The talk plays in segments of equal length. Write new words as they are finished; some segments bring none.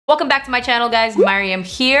Welcome back to my channel, guys. Maryam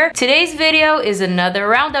here. Today's video is another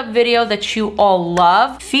roundup video that you all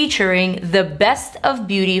love, featuring the best of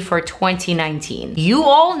beauty for 2019. You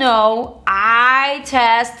all know I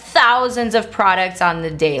test thousands of products on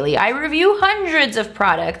the daily. I review hundreds of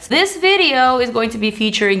products. This video is going to be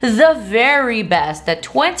featuring the very best that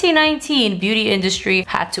 2019 beauty industry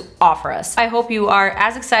had to offer us. I hope you are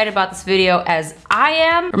as excited about this video as I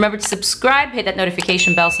am. Remember to subscribe, hit that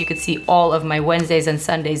notification bell so you can see all of my Wednesdays and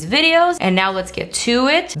Sundays videos. And now let's get to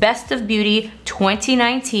it. Best of Beauty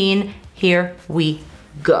 2019, here we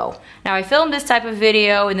go. Now, I filmed this type of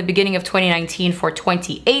video in the beginning of 2019 for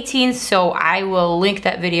 2018, so I will link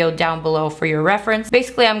that video down below for your reference.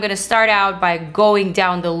 Basically, I'm gonna start out by going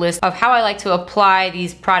down the list of how I like to apply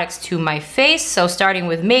these products to my face. So starting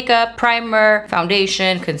with makeup, primer,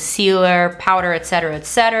 foundation, concealer, powder, etc.,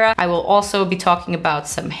 etc. I will also be talking about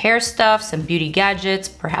some hair stuff, some beauty gadgets,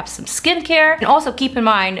 perhaps some skincare. And also keep in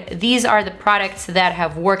mind, these are the products that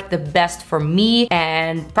have worked the best for me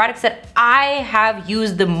and products that I have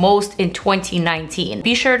used the most in 2019.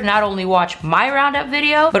 Be sure to not only watch my roundup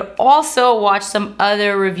video, but also watch some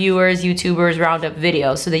other reviewers, YouTubers roundup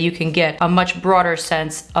videos so that you can get a much broader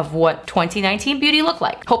sense of what 2019 beauty looked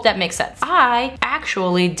like. Hope that makes sense. I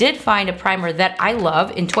actually did find a primer that I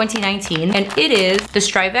love in 2019, and it is the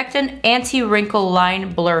STRIVECTIN Anti-Wrinkle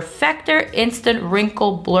Line Blurfector Instant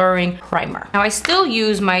Wrinkle Blurring Primer. Now, I still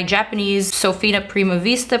use my Japanese Sofina Prima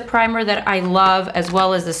Vista primer that I love, as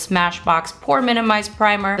well as the Smashbox Pore Minimize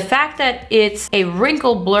Primer. The fact that it's a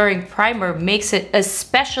wrinkle blurring primer makes it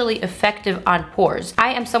especially effective on pores.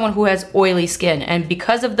 I am someone who has oily skin, and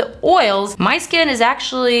because of the oils, my skin is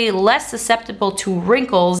actually less susceptible to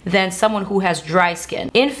wrinkles than someone who has dry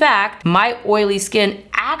skin. In fact, my oily skin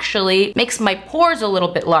actually makes my pores a little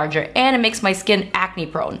bit larger, and it makes my skin acne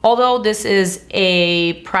prone. Although this is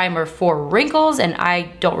a primer for wrinkles and I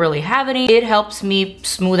don't really have any, it helps me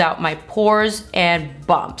smooth out my pores and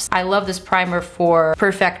bumps. I love this primer for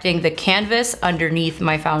perfecting the canvas underneath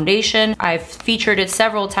my foundation. I've featured it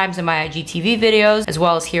several times in my IGTV videos, as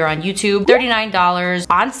well as here on YouTube. $39,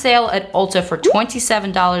 on sale at Ulta for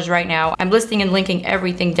 $27 right now. I'm listing and linking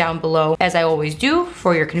everything down below, as I always do,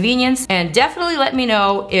 for your convenience. And definitely let me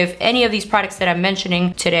know if any of these products that I'm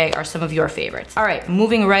mentioning today are some of your favorites. All right,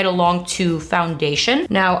 moving right along to foundation.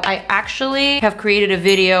 Now, I actually have created a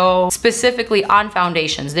video specifically on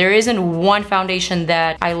foundations. There isn't one foundation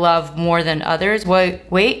that I love more than others.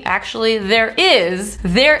 Wait, actually there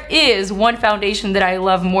is one foundation that I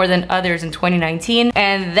love more than others in 2019,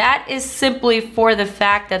 and that is simply for the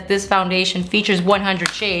fact that this foundation features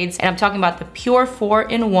 100 shades, and I'm talking about the Pure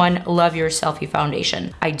 4-in-1 Love Your Selfie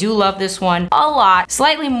foundation. I do love this one a lot,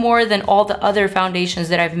 slightly more than all the other foundations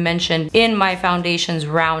that I've mentioned in my foundations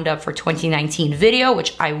roundup for 2019 video,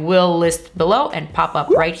 which I will list below and pop up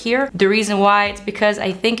right here. The reason why, it's because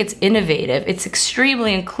I think it's innovative. It's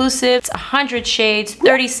extremely inclusive. It's 100 shades,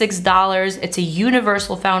 $36. It's a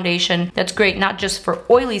universal foundation that's great not just for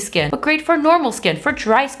oily skin, but great for normal skin, for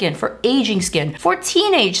dry skin, for aging skin, for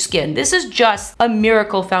teenage skin. This is just a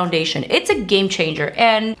miracle foundation. It's a game changer,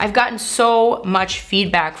 and I've gotten so much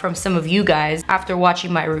feedback from some of you guys after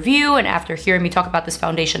watching my review and after hearing me talk about this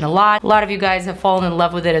foundation a lot. A lot of you guys have fallen in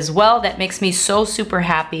love with it as well. That makes me so super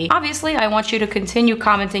happy. Obviously, I want you to continue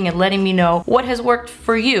commenting and letting me know what has worked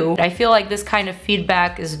for you. I feel like this kind of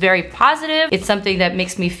feedback is very positive. It's something that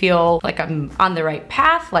makes me feel like I'm on the right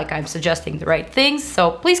path, like I'm suggesting the right things.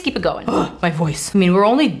 So please keep it going. My voice. I mean, we're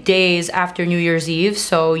only days after New Year's Eve,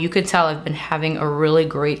 so you can tell I've been having a really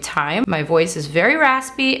great time. My voice is very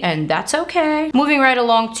raspy, and that's okay. Moving right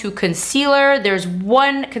along to concealer. There's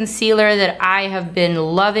one concealer that I have been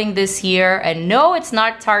loving this year, and no, it's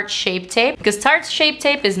not Tarte Shape Tape, because Tarte Shape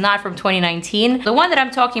Tape is not from 2019. The one that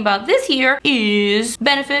I'm talking about this year is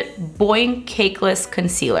Benefit Boing Cakeless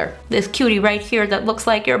Concealer. This cutie right here that looks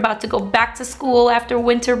like you're about to go back to school after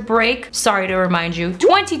winter break. Sorry to remind you.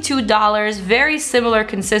 $22, very similar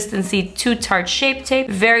consistency to Tarte Shape Tape,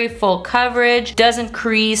 very full coverage, doesn't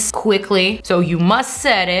crease quickly, so you must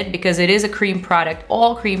set it because it is a cream product.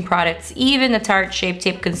 All cream products, even the Tarte Shape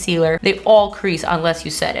Tape concealer, they all crease unless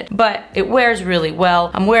you set it. But it wears really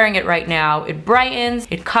well. I'm wearing it right now. It brightens,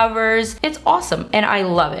 it covers, it's awesome, and I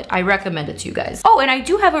love it. I recommend it to you guys. Oh, and I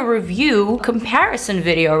do have a review comparison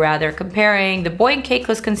video rather, comparing the Boing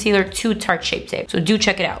Cakeless Concealer to Tarte Shape Tape. So do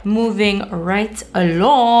check it out. Moving right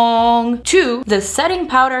along to the setting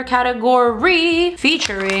powder category,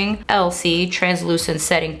 featuring ELCIE Translucent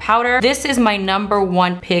Setting Powder. This is my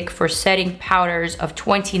 #1 pick for setting powders of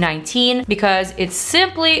 2019 because it's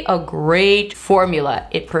simply a great formula.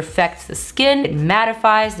 It perfects the skin, it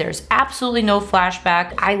mattifies, there's absolutely no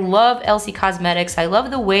flashback. I love ELCIE Cosmetics. I love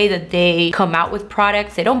the way that they come out with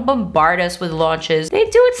products. They don't bombard us with launches. They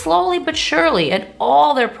do it slowly but surely, and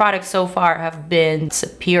all their products so far have been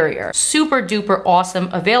superior. Super duper awesome.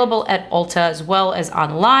 Available at Ulta as well as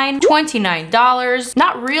online. $29.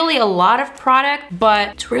 Not really a lot of product, but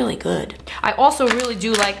it's really good. I also really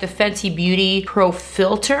do like the Fenty Beauty Pro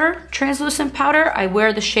Filter translucent powder. I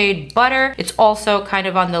wear the shade Butter. It's also kind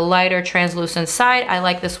of on the lighter translucent side. I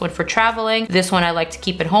like this one for traveling. This one I like to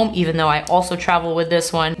keep at home, even though I also travel with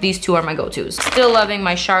this one. These two are my go-tos. Still loving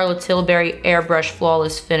my Charlotte Tilbury Airbrush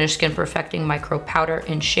Flawless Finish Skin Perfecting Micro Powder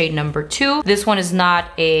in shade number 2. This one is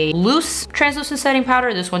not a loose translucent setting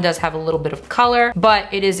powder. This one does have a little bit of color, but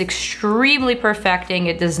it is extremely perfecting.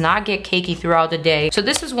 It does not get cakey throughout the day. So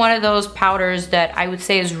this is one of those powders that I would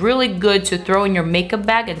say is really good to throw in your makeup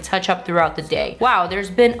bag and touch up throughout the day. Wow, there's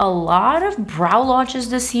been a lot of brow launches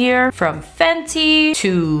this year, from Fenty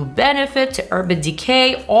to Benefit to Urban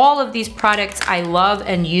Decay. All of these products I love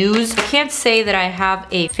and use. I can't say that I have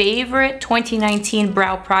a favorite 2019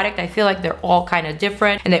 brow product. I feel like they're all kind of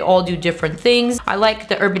different and they all do different things. I like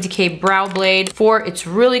the Urban Decay Brow Blade for it's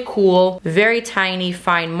really cool, very tiny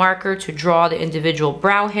fine marker to draw the individual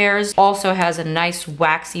brow hairs. Also has a nice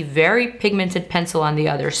waxy, very pigmented pencil on the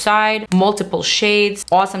other side. Multiple shades,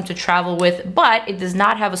 awesome to travel with, but it does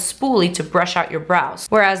not have a spoolie to brush out your brows.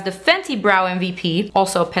 Whereas the Fenty Brow MVP,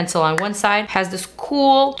 also a pencil on one side, has this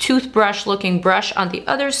cool toothbrush looking brush on the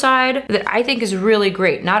other side that I think is really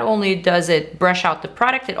great. Not only does it brush out the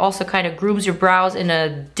product, it also kind of grooms your brows in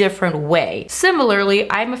a different way. Similarly,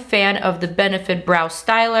 I'm a fan of the Benefit Brow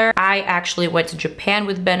Styler. I actually went to Japan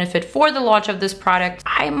with Benefit for the launch of this product.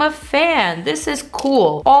 I'm a fan. This is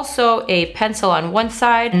cool. Also a pencil on one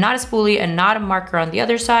side, not a spoolie and not a marker on the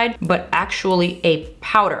other side, but actually a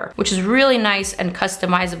powder, which is really nice and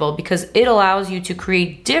customizable because it allows you to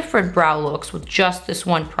create different brow looks with just this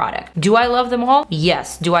one product. Do I love them all?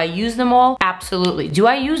 Yes. Do I use them all? Absolutely. Do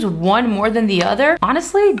I use one more than the other?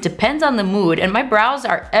 Honestly, depends on the mood, and my brows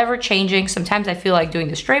are ever changing. Sometimes I feel like doing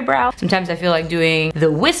the straight brow. Sometimes I feel like doing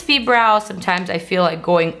the wispy brow. Sometimes I feel like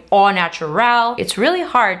going au natural. It's really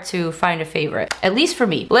hard to find a favorite, at least for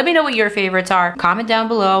me. Let me know what your favorites are. Comment down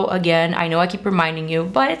below. Again, I know I keep reminding you,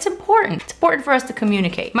 but it's important. It's important for us to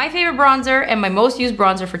communicate. My favorite bronzer and my most used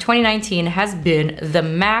bronzer for 2019 has been the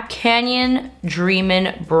MAC Canyon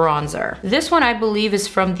Dreamin' Bronzer. This one I believe is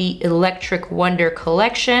from the Electric Wonder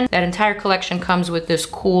collection. That entire collection comes with this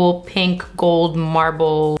cool pink gold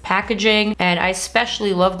marble packaging, and I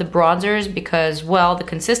especially love the bronzers because, well, the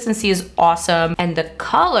consistency is awesome and the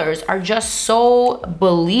colors are just so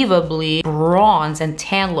believably bronze and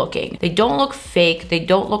tan looking. They don't look fake. They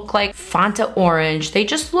don't look like Fanta orange. They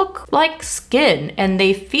just look like skin and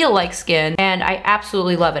they feel like skin, and I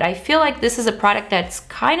absolutely love it. I feel like this is a product that's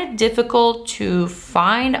kind of difficult to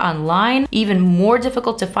find online, even more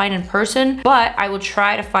difficult to find in person, but I will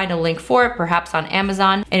try to find a link for it, perhaps on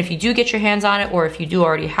Amazon. And if you do get your hands on it, or if you do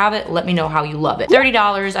already have it, let me know how you love it.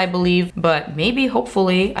 $30, I believe, but maybe,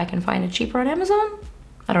 hopefully, I can find it cheaper on Amazon.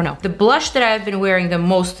 I don't know. The blush that I've been wearing the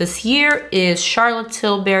most this year is Charlotte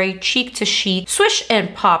Tilbury Cheek to Sheet Swish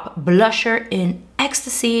and Pop Blusher in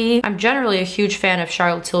Ecstasy. I'm generally a huge fan of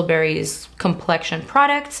Charlotte Tilbury's complexion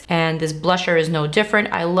products, and this blusher is no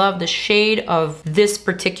different. I love the shade of this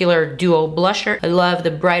particular duo blusher. I love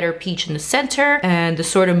the brighter peach in the center and the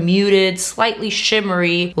sort of muted, slightly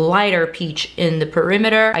shimmery, lighter peach in the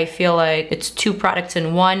perimeter. I feel like it's two products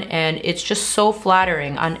in one, and it's just so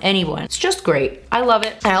flattering on anyone. It's just great. I love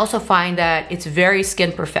it. I also find that it's very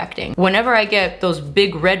skin perfecting. Whenever I get those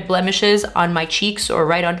big red blemishes on my cheeks or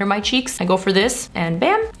right under my cheeks, I go for this, and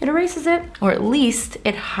bam, it erases it, or at least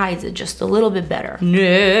it hides it just a little bit better.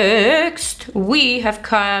 Next, we have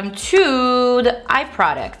come to the eye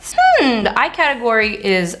products. The eye category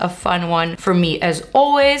is a fun one for me as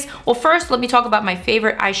always. Well, first, let me talk about my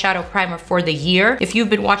favorite eyeshadow primer for the year. If you've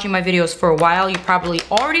been watching my videos for a while, you probably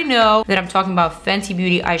already know that I'm talking about Fenty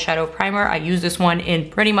Beauty eyeshadow primer. I use this one in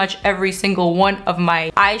pretty much every single one of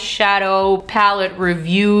my eyeshadow palette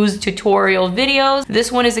reviews, tutorial videos.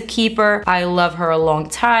 This one is a keeper. I love her a long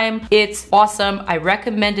time. It's awesome. I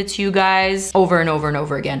recommend it to you guys over and over and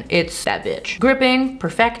over again. It's that bitch. Gripping,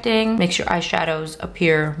 perfecting, makes your eyeshadows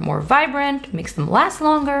appear more vibrant, makes them last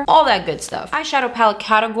longer, all that good stuff. Eyeshadow palette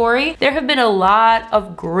category. There have been a lot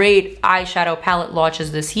of great eyeshadow palette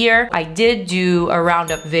launches this year. I did do a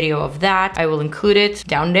roundup video of that. I will include it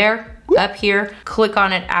down there up here. Click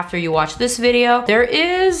on it after you watch this video. There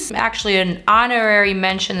is actually an honorary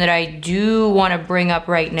mention that I do want to bring up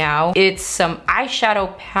right now. It's some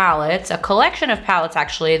eyeshadow palettes, a collection of palettes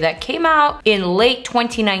actually that came out in late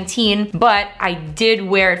 2019, but I did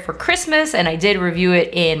wear it for Christmas and I did review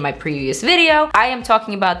it in my previous video. I am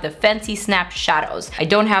talking about the Fenty Snap Shadows. I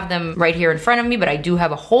don't have them right here in front of me, but I do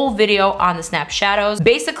have a whole video on the Snap Shadows.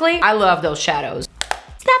 Basically, I love those shadows.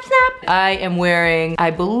 Snap, snap. I am wearing,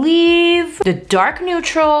 I believe, the dark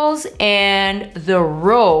neutrals and the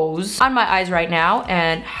rose on my eyes right now.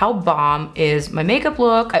 And how bomb is my makeup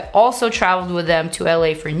look? I also traveled with them to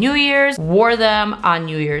LA for New Year's, wore them on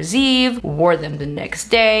New Year's Eve, wore them the next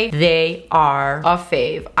day. They are a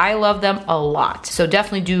fave. I love them a lot. So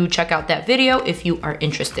definitely do check out that video if you are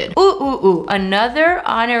interested. Ooh. Another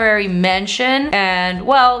honorary mention, and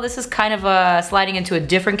well, this is kind of sliding into a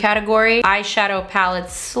different category. Eyeshadow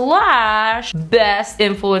palettes / best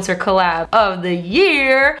influencer collab of the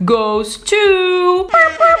year goes to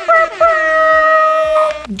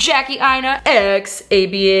Jackie Aina X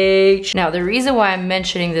ABH. Now the reason why I'm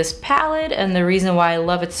mentioning this palette and the reason why I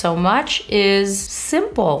love it so much is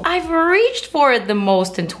simple. I've reached for it the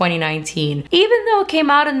most in 2019. Even though it came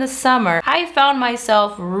out in the summer, I found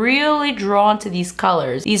myself really drawn to these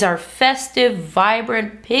colors. These are festive,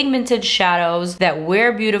 vibrant, pigmented shadows that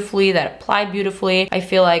wear beautifully, that apply beautifully. I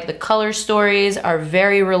feel like the color stories are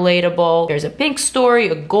very relatable. There's a pink story,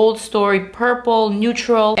 a gold story, purple,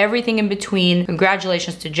 neutral, everything in between.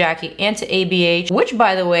 Congratulations to Jackie and to ABH, which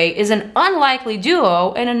by the way is an unlikely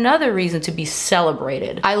duo and another reason to be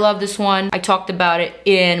celebrated. I love this one. I talked about it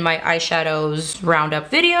in my eyeshadows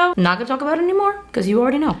roundup video. I'm not gonna talk about it anymore because you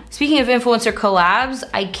already know. Speaking of influencer collabs,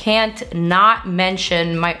 I can't not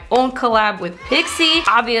mention my own collab with PIXI.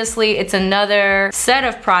 Obviously, it's another set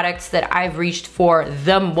of products that I've reached for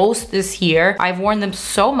the most this year. I've worn them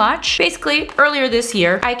so much. Basically, earlier this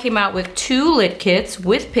year, I came out with 2 lid kits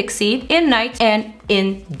with PIXI in night and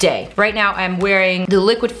in day. Right now I'm wearing the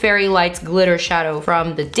Liquid Fairy Lights glitter shadow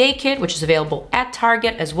from the day kit, which is available at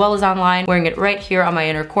Target as well as online. Wearing it right here on my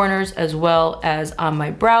inner corners as well as on my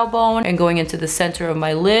brow bone and going into the center of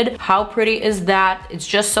my lid. How pretty is that? It's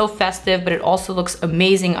just so festive, but it also looks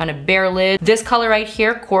amazing on a bare lid. This color right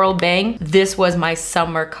here, Coral Bang, this was my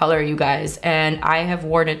summer color, you guys, and I have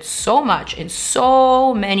worn it so much in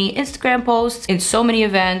so many Instagram posts, in so many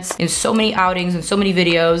events, in so many outings, in so many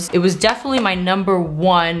videos. It was definitely my #1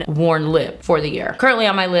 worn lip for the year. Currently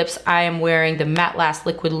on my lips, I am wearing the Matte Last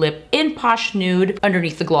Liquid Lip in Posh Nude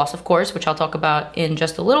underneath the gloss, of course, which I'll talk about in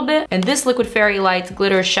just a little bit. And this Liquid Fairy Lights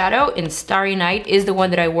glitter shadow in Starry Night is the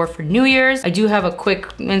one that I wore for New Year's. I do have a quick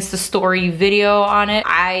Insta story video on it.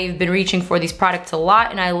 I've been reaching for these products a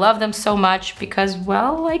lot and I love them so much because,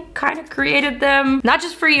 well, I kind of created them, not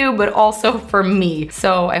just for you, but also for me.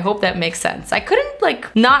 So I hope that makes sense. I couldn't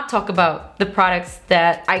not talk about the products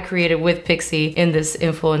that I created with PIXI in this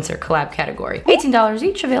influencer collab category. $18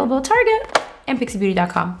 each, available at Target and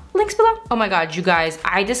pixibeauty.com. Links below. Oh my god, you guys,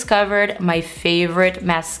 I discovered my favorite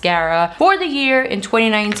mascara for the year in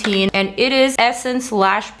 2019 and it is Essence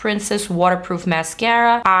Lash Princess Waterproof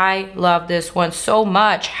Mascara. I love this one so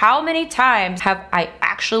much. How many times have I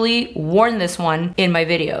actually worn this one in my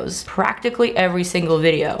videos? Practically every single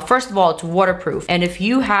video. First of all, it's waterproof, and if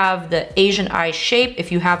you have the Asian eye shape,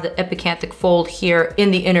 if you have the epicanthic fold here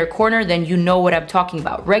in the inner corner, then you know what I'm talking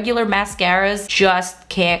about. Regular mascaras just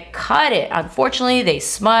can't cut it. Unfortunately, they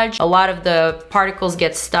smudge. A lot of the particles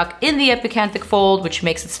get stuck in the epicanthic fold, which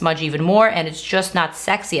makes it smudge even more, and it's just not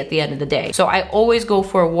sexy at the end of the day. So I always go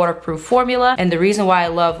for a waterproof formula, and the reason why I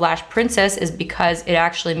love Lash Princess is because it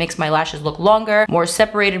actually makes my lashes look longer, more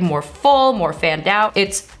separated, more full, more fanned out.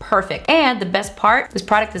 It's perfect. And the best part, this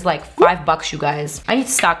product is like $5, you guys. I need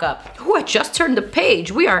to stock up. Oh, I just turned the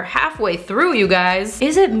page. We are halfway through, you guys.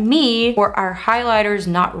 Is it me or are highlighters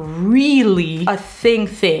not really a thing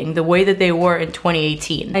the way that they were in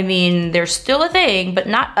 2018? I mean, they're still a thing, but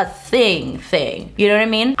not a thing. You know what I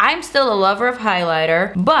mean? I'm still a lover of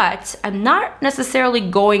highlighter, but I'm not necessarily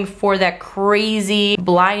going for that crazy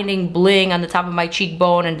blinding bling on the top of my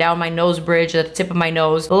cheekbone and down my nose bridge at the tip of my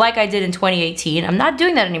nose like I did in 2018. I'm not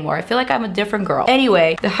doing that anymore. I feel like I'm a different girl.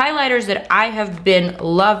 Anyway, the highlighters that I have been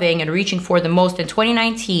loving and reaching for the most in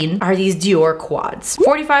 2019 are these Dior quads.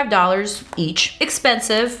 $45 each.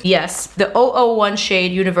 Expensive, yes. The 001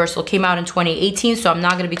 shade Universal came out in 2018, so I'm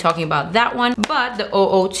not gonna be talking about that one, but the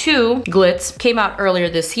 002 Glitz came out earlier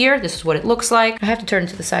this year. This is what it looks like. I have to turn it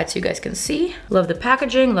to the side so you guys can see. Love the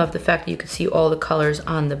packaging, love the fact that you can see all the colors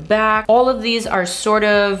on the back. All of these are sort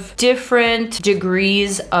of different degrees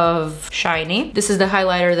degrees of shiny. This is the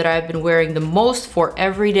highlighter that I've been wearing the most for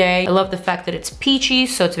every day. I love the fact that it's peachy,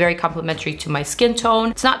 so it's very complementary to my skin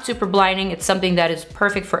tone. It's not super blinding. It's something that is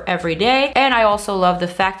perfect for every day. And I also love the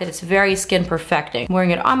fact that it's very skin perfecting. I'm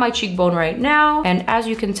wearing it on my cheekbone right now, and as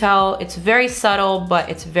you can tell, it's very subtle, but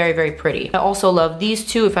it's very, very pretty. I also love these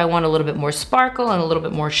two if I want a little bit more sparkle and a little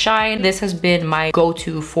bit more shine. This has been my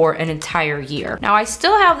go-to for an entire year. Now, I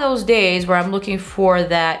still have those days where I'm looking for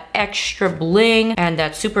that extra bling and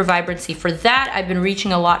that super vibrancy. For that, I've been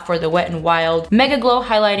reaching a lot for the Wet n Wild Mega Glow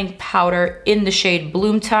Highlighting Powder in the shade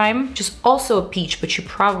Bloom Time, which is also a peach, but you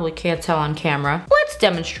probably can't tell on camera. Let's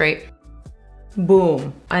demonstrate.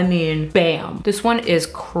 Boom. I mean, bam. This one is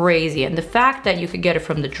crazy. And the fact that you could get it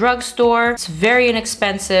from the drugstore, it's very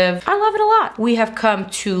inexpensive. I love it a lot. We have come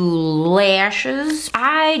to lashes.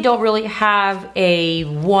 I don't really have a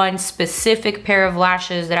one specific pair of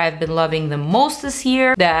lashes that I've been loving the most this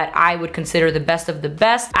year that I would consider the best of the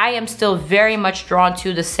best. I am still very much drawn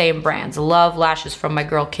to the same brands. Love lashes from my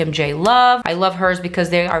girl Kim J Love. I love hers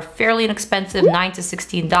because they are fairly inexpensive, $9 to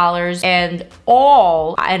 $16,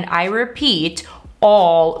 and I repeat,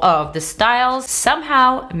 all of the styles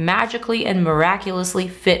somehow magically and miraculously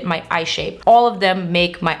fit my eye shape. All of them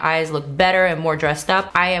make my eyes look better and more dressed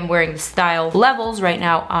up. I am wearing the style Levels right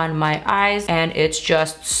now on my eyes, and it's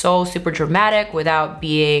just so super dramatic without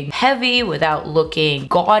being heavy, without looking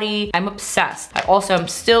gaudy. I'm obsessed. I also am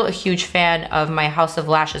still a huge fan of my House of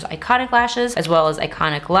Lashes Iconic Lashes, as well as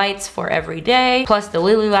Iconic Lights for every day, plus the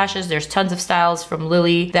Lily lashes. There's tons of styles from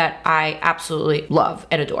Lily that I absolutely love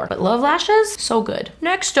and adore. But Love lashes, so good.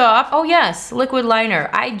 Next up, oh yes, liquid liner.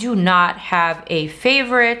 I do not have a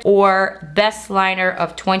favorite or best liner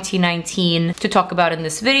of 2019 to talk about in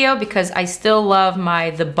this video because I still love my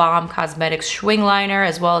The Balm Cosmetics Schwing liner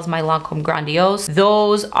as well as my Lancome Grandiose.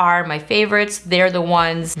 Those are my favorites. They're the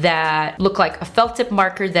ones that look like a felt tip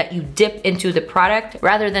marker that you dip into the product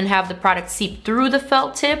rather than have the product seep through the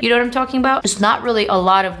felt tip. You know what I'm talking about? There's not really a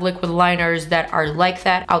lot of liquid liners that are like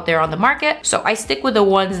that out there on the market. So I stick with the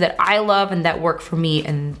ones that I love and that work for me,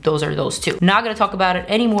 and those are those two. Not gonna talk about it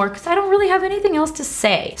anymore because I don't really have anything else to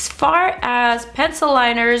say. As far as pencil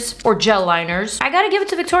liners or gel liners, I gotta give it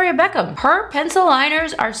to Victoria Beckham. Her pencil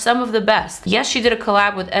liners are some of the best. Yes, she did a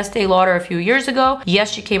collab with Estee Lauder a few years ago.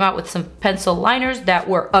 Yes, she came out with some pencil liners that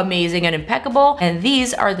were amazing and impeccable, and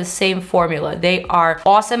these are the same formula. They are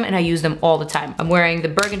awesome and I use them all the time. I'm wearing the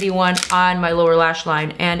burgundy one on my lower lash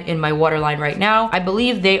line and in my waterline right now. I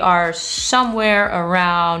believe they are somewhere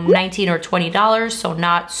around $19 or $20. So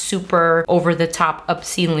not super over the top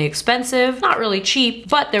obscenely expensive, not really cheap,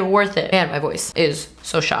 but they're worth it. Man, my voice is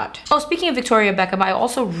so shot. Oh, speaking of Victoria Beckham, I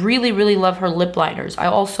also really, really love her lip liners. I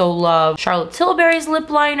also love Charlotte Tilbury's lip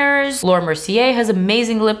liners. Laura Mercier has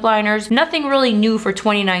amazing lip liners. Nothing really new for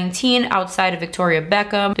 2019 outside of Victoria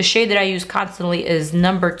Beckham. The shade that I use constantly is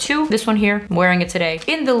number 2. This one here, I'm wearing it today.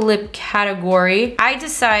 In the lip category, I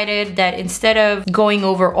decided that instead of going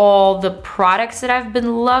over all the products that I've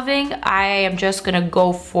been loving, I am just gonna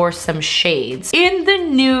go for some shades. In the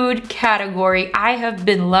nude category, I have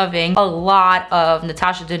been loving a lot of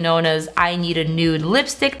Natasha Denona's I Need a Nude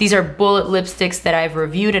lipstick. These are bullet lipsticks that I've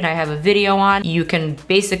reviewed and I have a video on. You can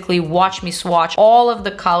basically watch me swatch all of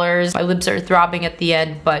the colors. My lips are throbbing at the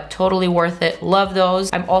end, but totally worth it. Love those.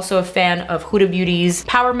 I'm also a fan of Huda Beauty's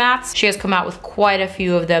Power Mattes. She has come out with quite a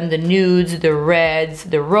few of them. The nudes, the reds,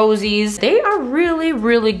 the rosies. They are really,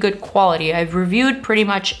 really good quality. I've reviewed pretty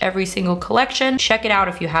much every single collection. Check it out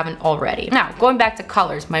if you haven't already. Now, going back to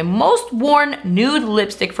colors, my most worn nude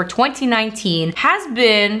lipstick for 2019 has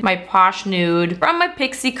been my Posh Nude from my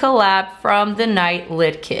PIXI collab from the Night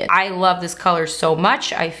Lit Kit. I love this color so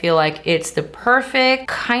much. I feel like it's the perfect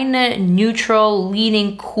kind of neutral,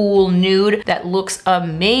 leaning cool nude that looks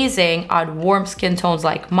amazing on warm skin tones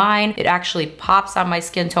like mine. It actually pops on my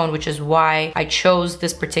skin tone, which is why I chose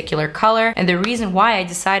this particular color. And the reason why I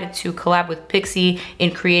decided to collab with PIXI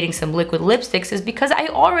in creating some liquid lipsticks is because I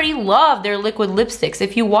already love their liquid lipsticks.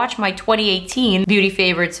 If you watch my 2018 Beauty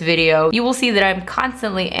Favorites video, you will see that I'm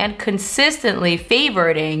constantly and consistently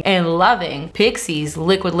favoriting and loving PIXI's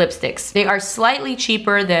liquid lipsticks. They are slightly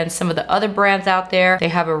cheaper than some of the other brands out there. They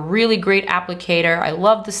have a really great applicator. I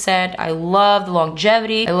love the scent. I love the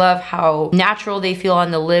longevity. I love how natural they feel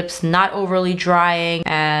on the lips, not overly drying.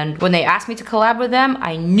 And when they asked me to collab with them,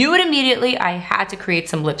 I knew it immediately. I had to create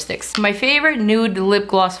some lipsticks. My favorite nude lip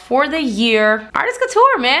gloss for the year, Artist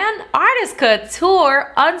Couture, man. Artist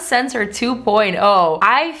Couture Uncensored 2.0.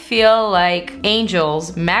 I feel like ain't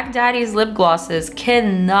Angel's Mac Daddy's lip glosses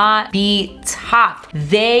cannot be topped.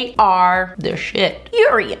 They are the shit.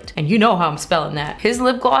 Period. And you know how I'm spelling that. His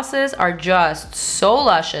lip glosses are just so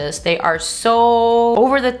luscious. They are so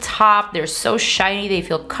over the top. They're so shiny. They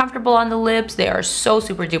feel comfortable on the lips. They are so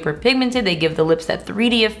super duper pigmented. They give the lips that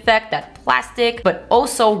 3D effect, that plastic, but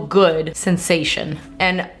also good sensation.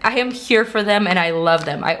 And I am here for them and I love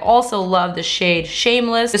them. I also love the shade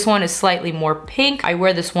Shameless. This one is slightly more pink. I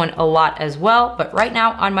wear this one a lot as well, but right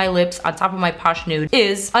now on my lips, on top of my Posh Nude,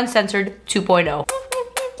 is Uncensored 2.0.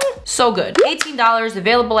 So good. $18,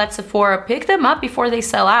 available at Sephora. Pick them up before they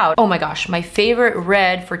sell out. Oh my gosh, my favorite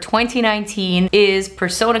red for 2019 is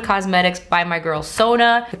Persona Cosmetics by my girl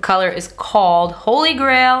Sona. The color is called Holy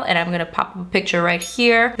Grail, and I'm gonna pop up a picture right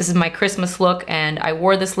here. This is my Christmas look, and I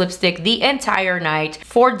wore this lipstick the entire night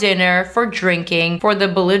for dinner, for drinking, for the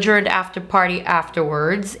belligerent after party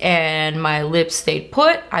afterwards, and my lips stayed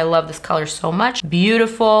put. I love this color so much.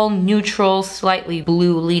 Beautiful, neutral, slightly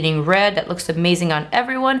blue leaning red that looks amazing on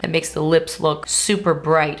everyone. It makes the lips look super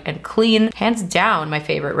bright and clean. Hands down my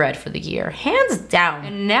favorite red for the year. Hands down.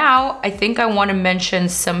 And now I think I want to mention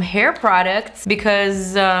some hair products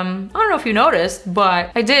because I don't know if you noticed,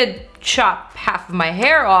 but I did chop half of my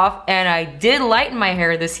hair off and I did lighten my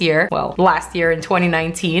hair this year. Well, last year in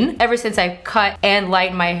 2019. Ever since I cut and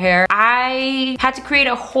lightened my hair, I had to create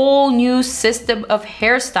a whole new system of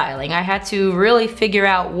hairstyling. I had to really figure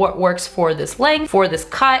out what works for this length, for this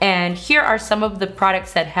cut, and here are some of the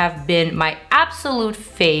products that have been my absolute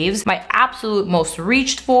faves, my absolute most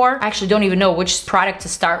reached for. I actually don't even know which product to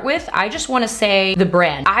start with. I just want to say the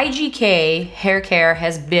brand. IGK Hair Care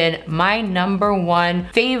has been my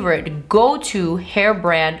 #1 favorite go-to hair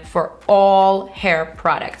brand for all hair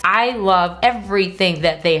products. I love everything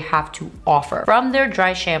that they have to offer, from their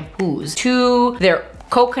dry shampoos to their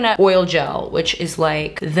coconut oil gel, which is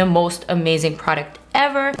like the most amazing product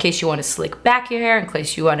ever, in case you want to slick back your hair, in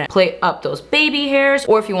case you want to play up those baby hairs,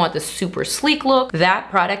 or if you want the super sleek look. That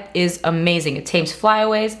product is amazing. It tames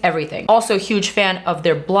flyaways, everything. Also a huge fan of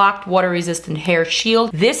their blocked water resistant hair shield.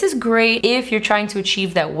 This is great if you're trying to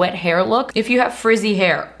achieve that wet hair look. If you have frizzy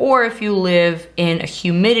hair, or if you live in a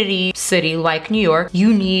humidity city like New York,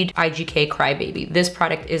 you need IGK Crybaby. This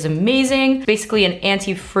product is amazing. Basically an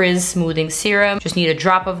anti-frizz smoothing serum. Just need a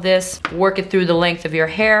drop of this, work it through the length of your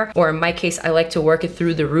hair, or in my case, I like to work it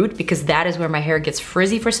through the root because that is where my hair gets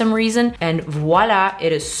frizzy for some reason, and voila,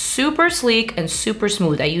 it is super sleek and super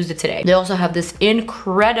smooth. I used it today. They also have this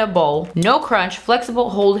incredible no crunch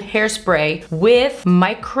flexible hold hairspray with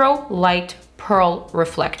micro light pearl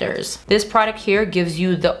reflectors. This product here gives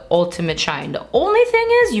you the ultimate shine. The only thing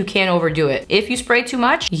is you can't overdo it. If you spray too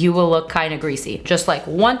much, you will look kind of greasy. Just like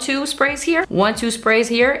 1-2 sprays here, 1-2 sprays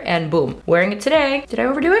here, and boom. Wearing it today. Did I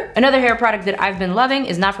overdo it? Another hair product that I've been loving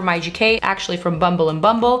is not from IGK, actually from Bumble and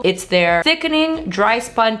Bumble. It's their thickening dry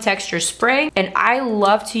spun texture spray, and I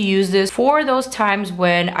love to use this for those times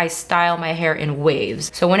when I style my hair in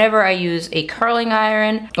waves. So whenever I use a curling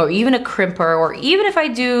iron or even a crimper, or even if I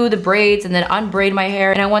do the braids and then unbraid my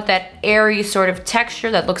hair and I want that airy sort of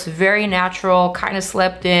texture that looks very natural, kind of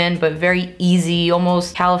slept in, but very easy,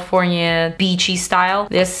 almost California beachy style.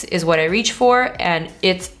 This is what I reach for, and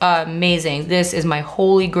it's amazing. This is my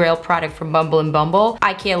holy grail product from Bumble and Bumble.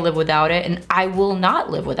 I can't live without it, and I will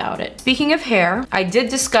not live without it. Speaking of hair, I did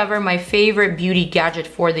discover my favorite beauty gadget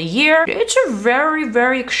for the year. It's a very,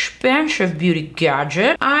 very expensive beauty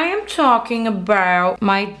gadget. I am talking about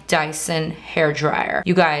my Dyson hairdryer.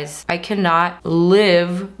 You guys, I cannot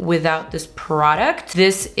live without this product.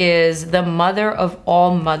 This is the mother of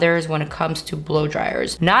all mothers when it comes to blow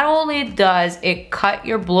dryers. Not only does it cut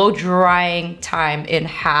your blow drying time in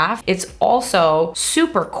half, it's also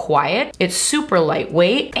super quiet, it's super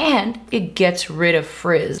lightweight, and it gets rid of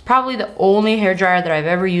frizz. Probably the only hairdryer that I've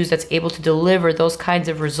ever used that's able to deliver those kinds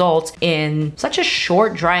of results in such a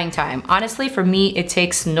short drying time. Honestly, for me, it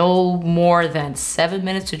takes no more than 7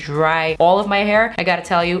 minutes to dry all of my hair. I gotta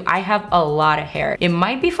tell you, I have a lot of hair. It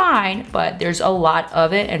might be fine, but there's a lot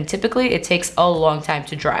of it, and typically it takes a long time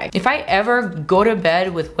to dry. If I ever go to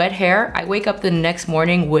bed with wet hair, I wake up the next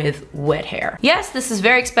morning with wet hair. Yes, this is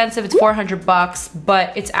very expensive. It's 400 bucks,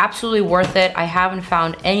 but it's absolutely worth it. I haven't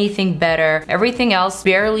found anything better. Everything else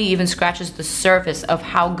barely even scratches the surface of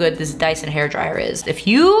how good this Dyson hairdryer is. If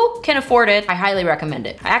you can afford it, I highly recommend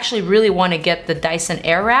it. I actually really want to get the Dyson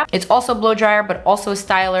Airwrap. It's also a blow dryer, but also a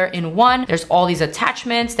styler in one. There's all these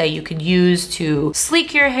attachments that you could use use to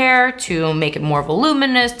sleek your hair, to make it more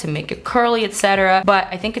voluminous, to make it curly, etc. But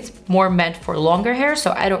I think it's more meant for longer hair,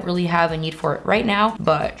 so I don't really have a need for it right now.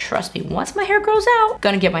 But trust me, once my hair grows out,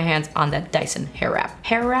 gonna get my hands on that Dyson hair wrap.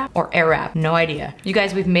 Hair wrap or air wrap? No idea. You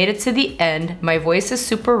guys, we've made it to the end. My voice is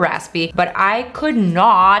super raspy, but I could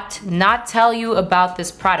not tell you about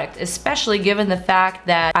this product, especially given the fact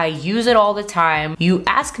that I use it all the time. You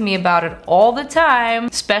ask me about it all the time,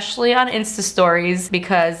 especially on Insta stories,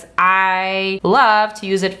 because I love to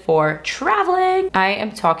use it for traveling. I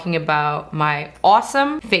am talking about my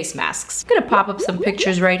awesome face masks. I'm gonna pop up some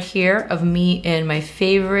pictures right here of me in my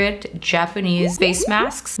favorite Japanese face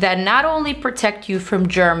masks that not only protect you from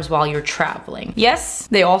germs while you're traveling. Yes,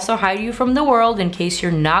 they also hide you from the world in case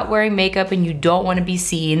you're not wearing makeup and you don't want to be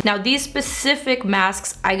seen. Now, these specific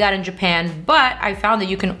masks I got in Japan, but I found that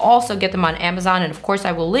you can also get them on Amazon, and of course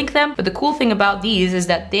I will link them. But the cool thing about these is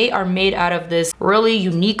that they are made out of this really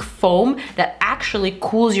unique foam that actually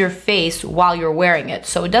cools your face while you're wearing it.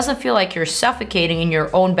 So it doesn't feel like you're suffocating in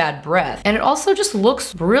your own bad breath. And it also just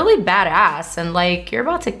looks really badass and like you're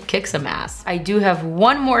about to kick some ass. I do have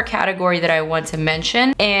one more category that I want to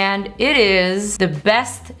mention, and it is the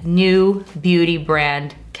best new beauty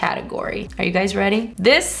brand category. Are you guys ready?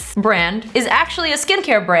 This brand is actually a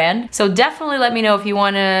skincare brand, so definitely let me know if you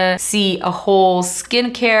want to see a whole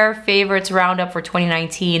skincare favorites roundup for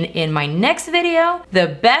 2019 in my next video. The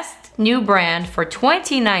best new brand for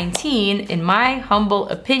 2019, in my humble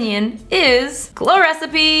opinion, is Glow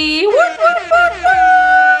Recipe.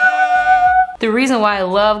 The reason why I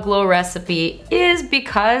love Glow Recipe is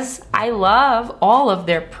because I love all of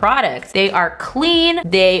their products. They are clean,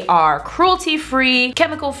 they are cruelty-free,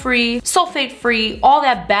 chemical-free, sulfate-free, all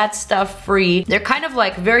that bad stuff free. They're kind of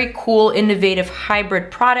like very cool, innovative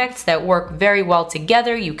hybrid products that work very well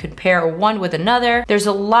together. You can pair one with another. There's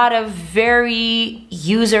a lot of very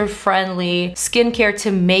user-friendly skincare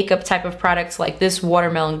to makeup type of products like this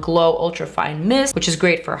Watermelon Glow Ultra Fine Mist, which is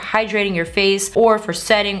great for hydrating your face or for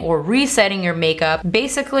setting or resetting your makeup.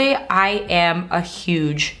 Basically, I am a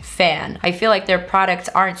huge fan. I feel like their products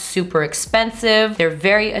aren't super expensive, they're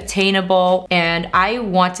very attainable, and I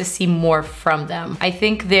want to see more from them. I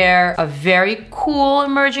think they're a very cool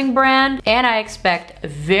emerging brand, and I expect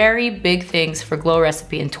very big things for Glow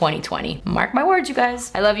Recipe in 2020. Mark my words, you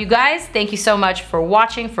guys. I love you guys. Thank you so much for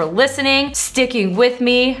watching, for listening, sticking with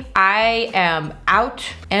me. I am out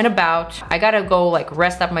and about. I gotta go like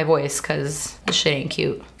rest up my voice because this shit ain't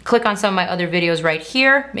cute. Click on some of my other videos right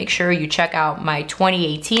here. Make sure you check out my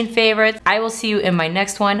 2018 favorites. I will see you in my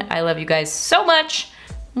next one. I love you guys so much.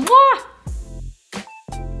 Mwah!